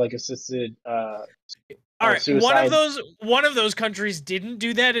people to have like assisted All right, suicide. one of those countries didn't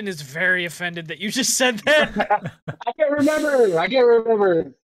do that and is very offended that you just said that. I can't remember. I can't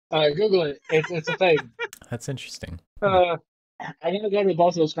remember. Google it. It's a thing. That's interesting. I gotta go to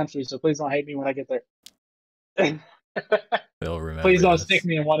both of those countries, so please don't hate me when I get there. They'll remember Please don't this. stick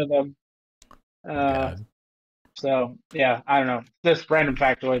me in one of them. Oh, God. So yeah, I don't know. Just random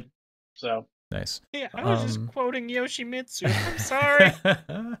factoid. So Nice. Yeah, I was just quoting Yoshimitsu. I'm sorry.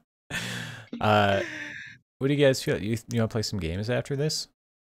 What do you guys feel? You want to play some games after this?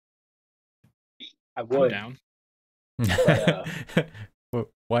 I I'm would. down. But,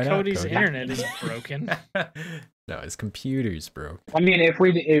 Why not? Cody's Cody? internet is broken. No, his computer's broke. I mean,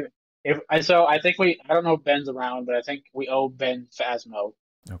 so I think I don't know if Ben's around, but I think we owe Ben Phasmo.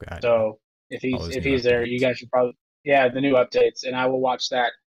 Oh God. So if he's there, you guys should probably the new updates, and I will watch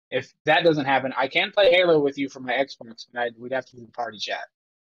that. If that doesn't happen, I can play Halo with you for my Xbox, but we'd have to do party chat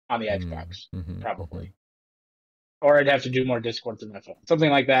on the Xbox, probably. Or I'd have to do more Discord through my phone,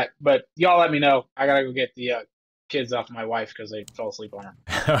 something like that. But y'all let me know. I gotta go get the kids off my wife because they fell asleep on her.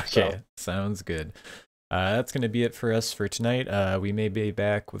 Okay, sounds good. That's going to be it for us for tonight. We may be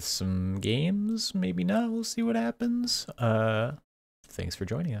back with some games, maybe not. We'll see what happens. Thanks for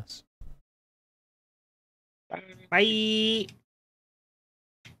joining us. Bye.